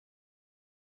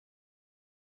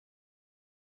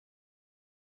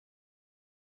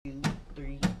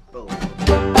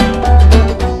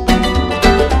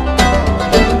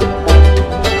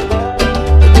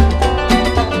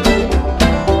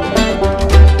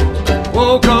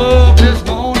Woke up this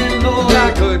morning, Lord,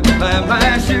 I couldn't find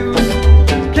my shoes.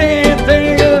 Can't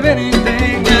think of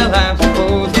anything that I'm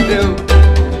supposed to do.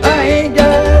 I ain't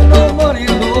got no money,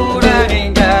 Lord, I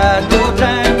ain't got no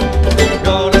time.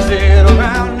 Gonna sit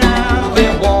around now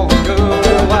and want a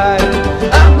good wife.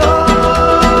 I'm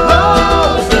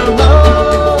lost, I'm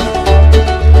lost,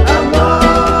 I'm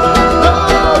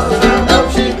lost. I'm up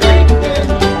she creeping,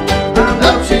 I'm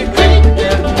up she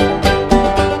creeping.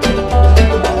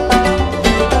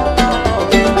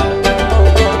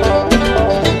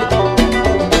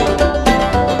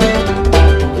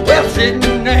 Well,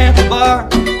 sitting at the bar,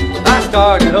 I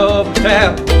started up a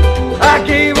tap. I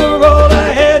gave her all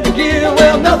I had to give,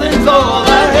 well, nothing's all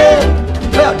I had.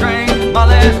 Well, I drank my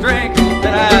last drink,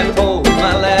 then I told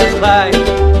my last lie.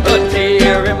 A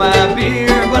tear in my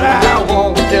beer, but I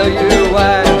won't tell you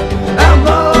why. I'm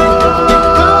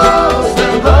lost,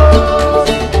 I'm lost,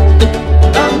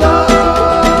 I'm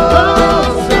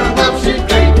lost. I'm up she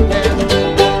creeping,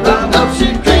 I'm up she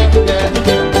creeping.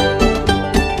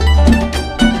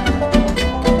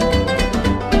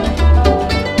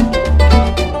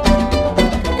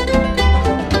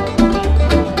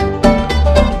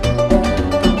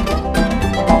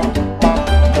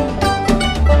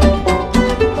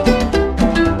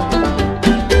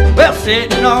 Well,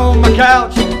 sitting on my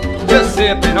couch, just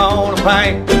sipping on a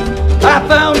pint, I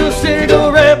found a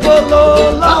cigarette, but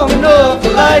Lord, long enough to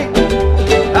light.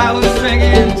 I was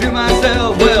thinking to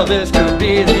myself, well, this could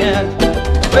be the end.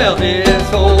 Well, this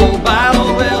whole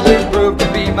bottle, well, it proved to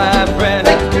be my friend.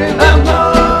 I'm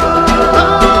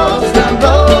lost, I'm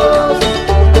lost,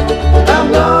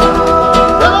 I'm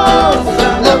lost.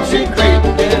 I'm up she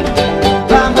creeping,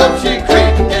 I'm up she creeping.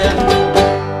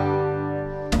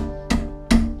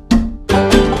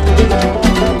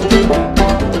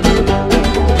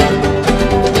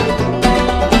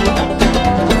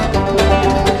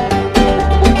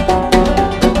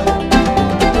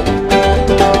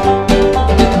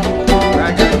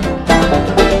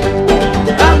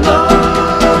 I'm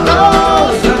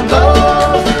lost, I'm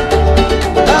lost,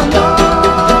 I'm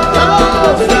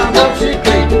lost. I'm up she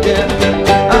creeping,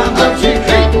 I'm up she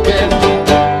creeping.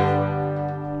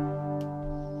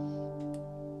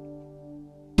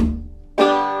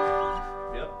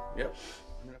 Yep.